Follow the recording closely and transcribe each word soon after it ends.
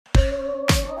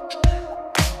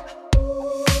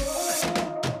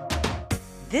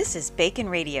This is Bacon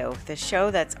Radio, the show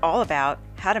that's all about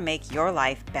how to make your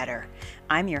life better.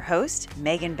 I'm your host,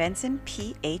 Megan Benson,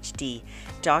 PhD,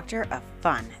 Doctor of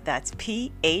Fun. That's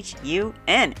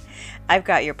P-H-U-N. I've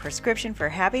got your prescription for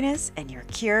happiness and your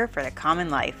cure for the common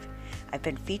life. I've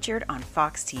been featured on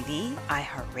Fox TV,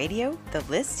 iHeartRadio, The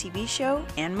List TV show,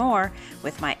 and more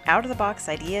with my out-of-the-box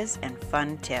ideas and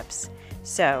fun tips.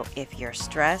 So if you're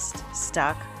stressed,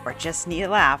 stuck, or just need a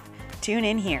laugh, tune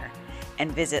in here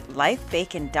and visit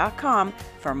lifebacon.com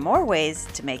for more ways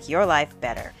to make your life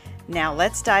better. Now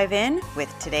let's dive in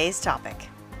with today's topic.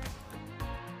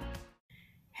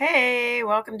 Hey,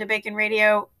 welcome to Bacon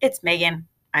Radio. It's Megan.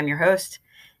 I'm your host,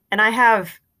 and I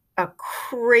have a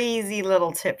crazy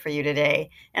little tip for you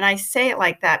today. And I say it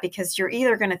like that because you're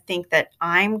either going to think that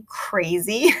I'm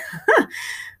crazy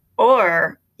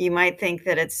or you might think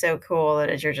that it's so cool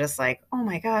that you're just like, oh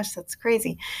my gosh, that's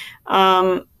crazy.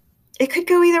 It could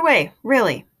go either way,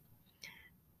 really.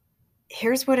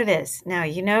 Here's what it is. Now,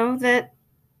 you know that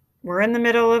we're in the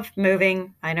middle of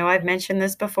moving. I know I've mentioned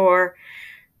this before.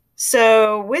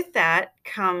 So with that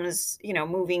comes,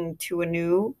 moving to a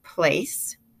new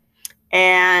place.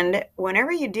 And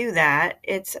whenever you do that,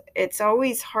 it's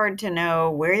always hard to know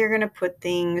where you're going to put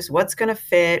things, what's going to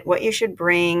fit, what you should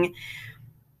bring,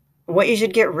 what you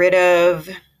should get rid of.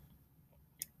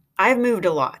 I've moved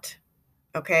a lot.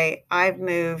 Okay. I've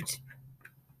moved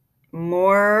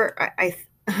more.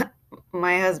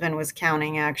 My husband was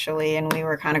counting actually, and we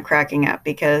were kind of cracking up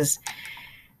because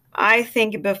I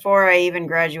think before I even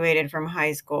graduated from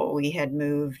high school, we had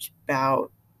moved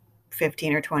about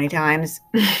 15 or 20 times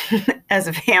as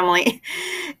a family.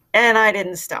 And I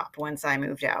didn't stop once I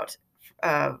moved out,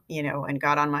 and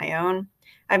got on my own.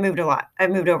 I moved a lot.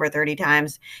 I've moved over 30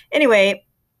 times. Anyway,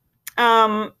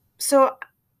 so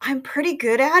I'm pretty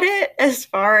good at it as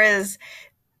far as,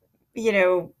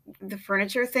 the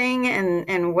furniture thing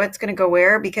and what's going to go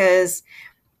where, because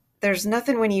there's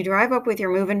nothing when you drive up with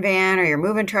your moving van or your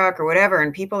moving truck or whatever,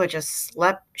 and people are just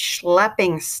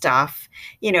schlepping stuff,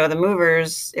 the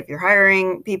movers, if you're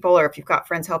hiring people or if you've got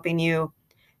friends helping you,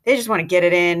 they just want to get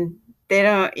it in. They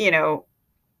don't,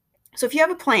 so if you have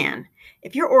a plan,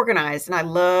 if you're organized, and I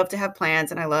love to have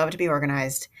plans and I love to be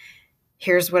organized,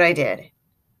 here's what I did.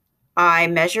 I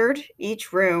measured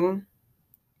each room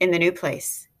in the new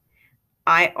place.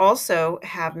 I also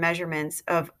have measurements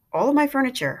of all of my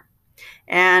furniture.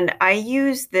 And I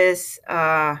use this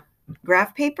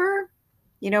graph paper,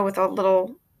 with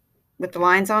with the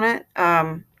lines on it.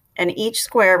 And each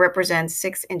square represents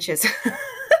 6 inches.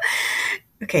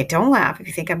 Okay, don't laugh if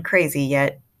you think I'm crazy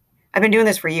yet. I've been doing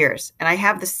this for years, and I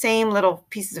have the same little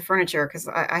pieces of furniture because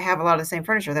I have a lot of the same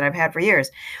furniture that I've had for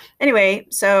years. Anyway,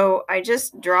 so I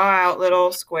just draw out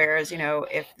little squares,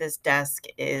 if this desk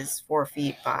is 4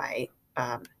 feet by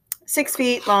 6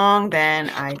 feet long, then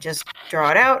I just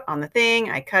draw it out on the thing,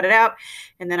 I cut it out,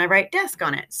 and then I write desk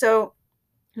on it. So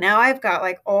now I've got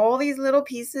like all these little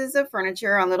pieces of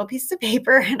furniture on little pieces of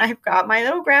paper, and I've got my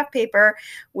little graph paper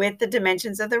with the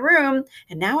dimensions of the room.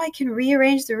 And now I can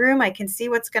rearrange the room. I can see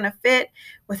what's going to fit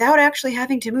without actually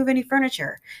having to move any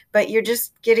furniture, but you're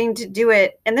just getting to do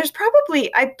it. And there's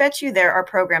probably, I bet you there are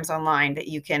programs online that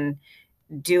you can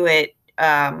do it,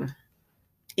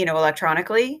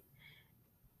 electronically.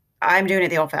 I'm doing it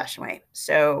the old-fashioned way.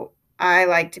 So I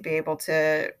like to be able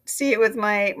to see it with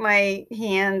my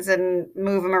hands and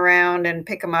move them around and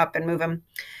pick them up and move them.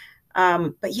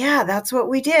 But yeah, that's what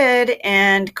we did,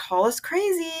 and call us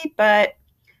crazy, but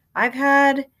I've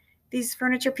had these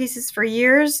furniture pieces for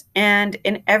years, and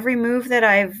in every move that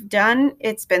I've done,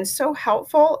 it's been so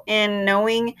helpful in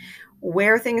knowing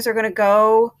where things are going to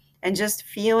go and just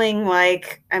feeling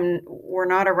like we're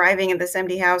not arriving at this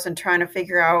empty house and trying to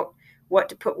figure out what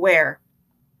to put where.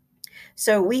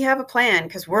 So we have a plan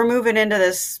because we're moving into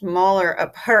this smaller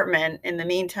apartment in the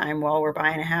meantime while we're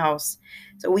buying a house.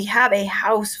 So we have a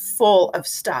house full of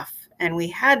stuff, and we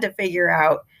had to figure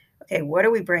out, okay, what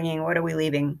are we bringing? What are we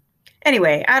leaving?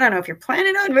 Anyway, I don't know if you're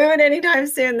planning on moving anytime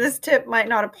soon. This tip might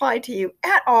not apply to you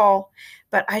at all,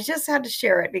 but I just had to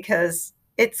share it because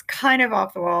it's kind of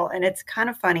off the wall and it's kind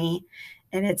of funny,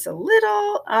 and it's a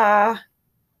little,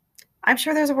 I'm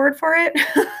sure there's a word for it,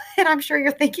 and I'm sure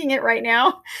you're thinking it right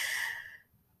now.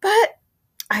 But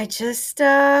I just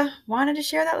wanted to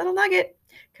share that little nugget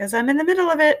because I'm in the middle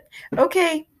of it.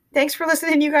 Okay, thanks for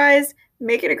listening, you guys.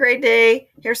 Make it a great day.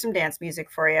 Here's some dance music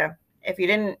for you. If you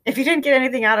didn't get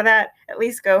anything out of that, at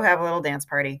least go have a little dance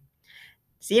party.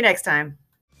 See you next time.